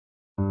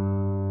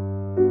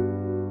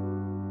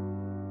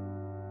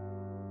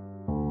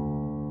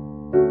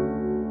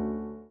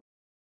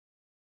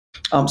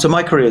So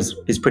my career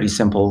is pretty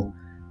simple.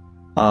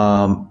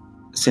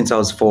 Since I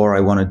was 4, I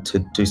wanted to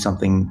do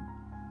something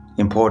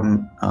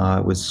important. I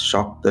was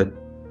shocked that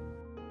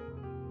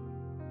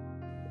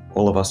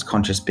all of us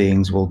conscious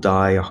beings will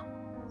die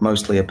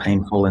mostly a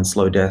painful and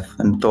slow death,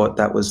 and thought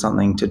that was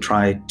something to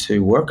try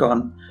to work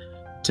on.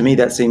 To me,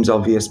 that seems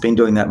obvious. Been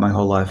doing that my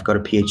whole life. Got a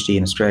PhD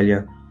in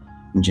Australia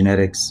in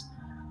genetics.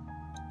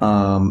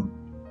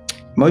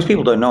 Most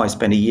people don't know I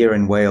spent a year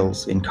in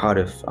Wales, in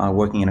Cardiff,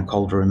 working in a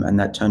cold room, and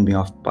that turned me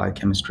off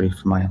biochemistry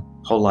for my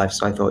whole life.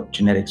 So I thought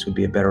genetics would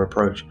be a better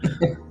approach.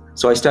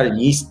 So I studied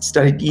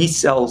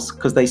yeast cells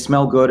because they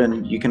smell good,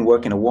 and you can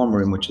work in a warm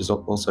room, which is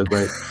also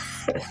great.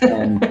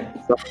 And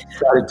so I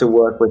started to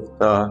work with.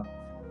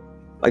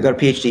 I got a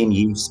PhD in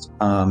yeast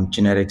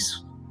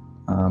genetics.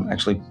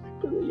 Actually,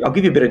 I'll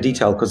give you a bit of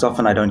detail because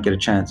often I don't get a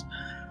chance.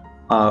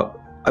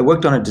 I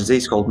worked on a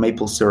disease called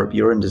maple syrup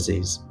urine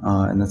disease,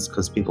 and that's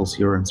because people's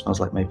urine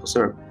smells like maple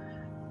syrup.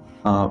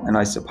 And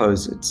I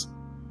suppose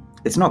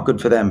it's not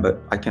good for them,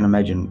 but I can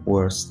imagine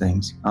worse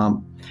things. We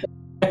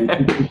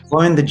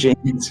cloned the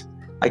genes.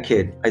 I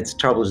kid. It's a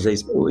terrible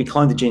disease. We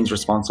cloned the genes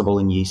responsible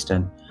in yeast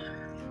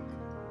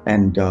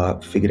and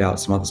figured out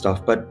some other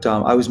stuff. But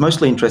I was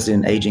mostly interested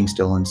in aging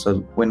still. And so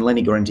when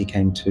Lenny Guarente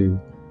came to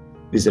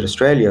visit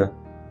Australia,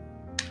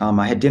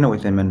 I had dinner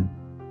with him and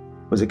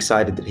was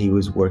excited that he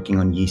was working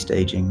on yeast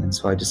aging. And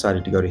so I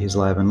decided to go to his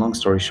lab. And long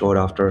story short,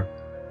 after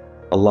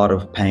a lot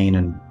of pain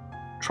and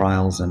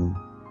trials and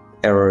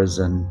errors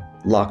and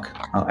luck,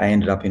 I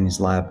ended up in his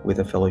lab with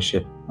a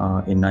fellowship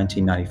in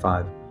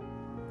 1995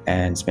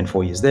 and spent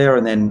 4 years there,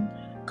 and then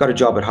got a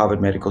job at Harvard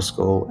Medical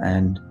School.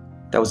 And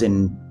that was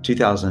in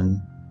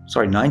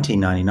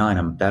 1999.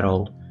 I'm that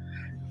old.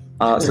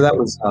 So that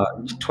was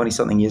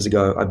 20-something years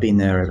ago. I've been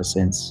there ever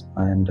since.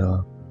 And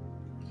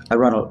I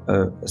run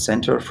a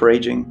center for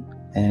aging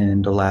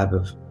and a lab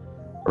of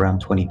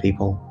around 20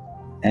 people.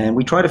 And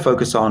we try to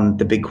focus on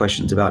the big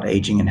questions about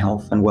aging and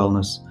health and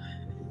wellness,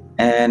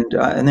 and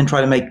then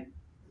try to make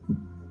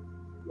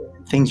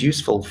things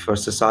useful for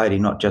society,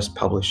 not just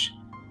publish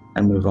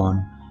and move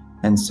on.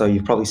 And so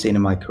you've probably seen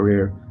in my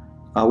career,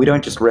 we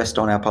don't just rest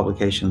on our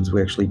publications,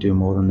 we actually do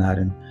more than that.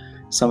 And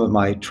some of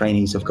my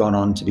trainees have gone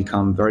on to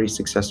become very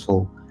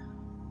successful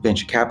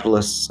venture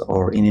capitalists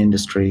or in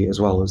industry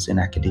as well as in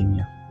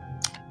academia.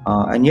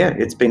 And yeah,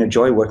 it's been a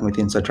joy working with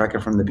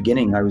XcelTrip from the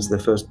beginning. I was the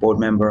first board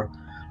member,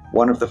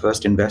 one of the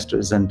first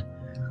investors, and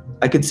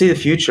I could see the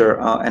future,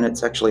 and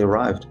it's actually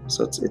arrived.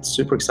 So it's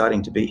super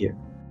exciting to be here.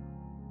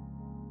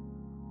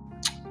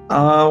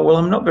 Well,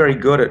 I'm not very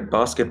good at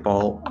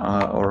basketball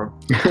or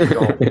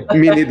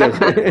Me neither.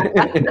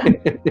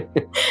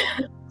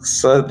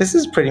 So this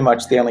is pretty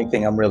much the only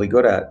thing I'm really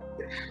good at.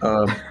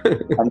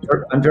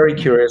 I'm very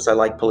curious. I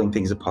like pulling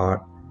things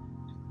apart.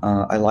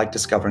 I like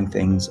discovering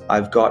things.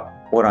 I've got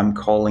what I'm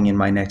calling in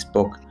my next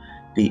book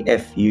the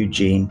FU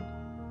gene.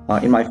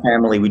 In my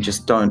family, we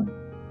just don't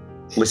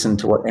listen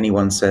to what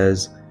anyone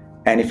says.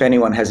 And if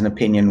anyone has an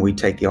opinion, we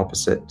take the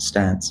opposite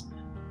stance.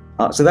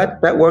 So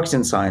that works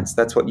in science.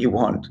 That's what you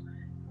want.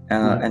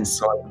 And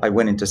so I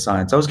went into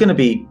science. I was going to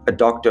be a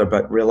doctor,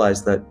 but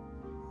realized that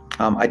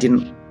I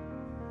didn't,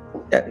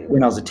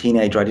 when I was a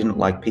teenager, I didn't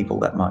like people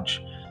that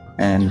much.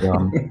 And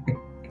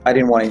I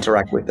didn't want to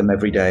interact with them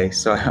every day.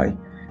 So I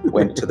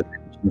went to the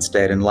bench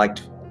instead and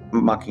liked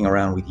mucking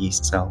around with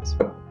yeast cells.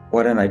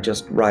 Why don't I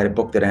just write a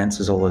book that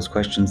answers all those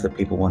questions that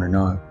people want to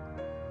know?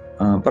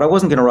 But I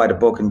wasn't going to write a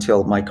book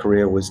until my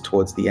career was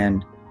towards the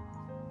end.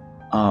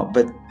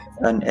 But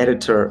an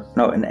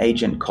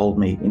agent called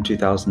me in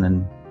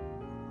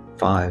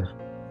 2005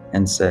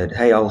 and said,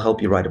 "Hey, I'll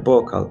help you write a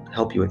book. I'll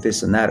help you with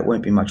this and that. It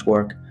won't be much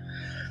work."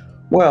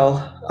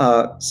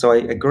 Well, so I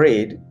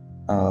agreed.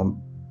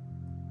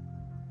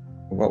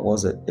 What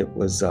was it? It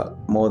was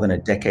more than a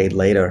decade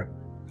later.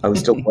 I was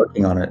still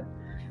working on it.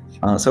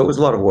 So it was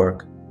a lot of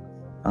work.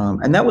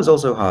 And that was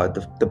also hard.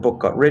 The book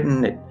got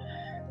written.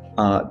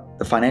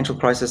 The financial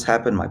crisis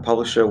happened. My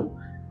publisher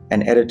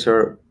and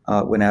editor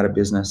went out of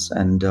business.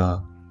 And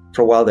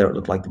for a while there, it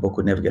looked like the book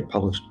would never get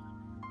published.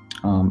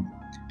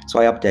 So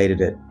I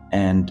updated it,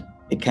 and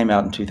it came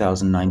out in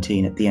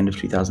 2019, at the end of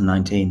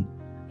 2019,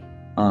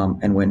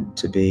 and went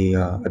to be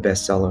a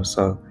bestseller.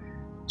 So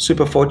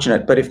super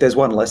fortunate. But if there's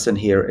one lesson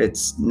here,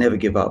 it's never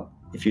give up.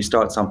 If you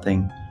start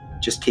something,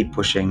 just keep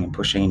pushing and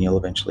pushing, and you'll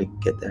eventually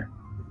get there.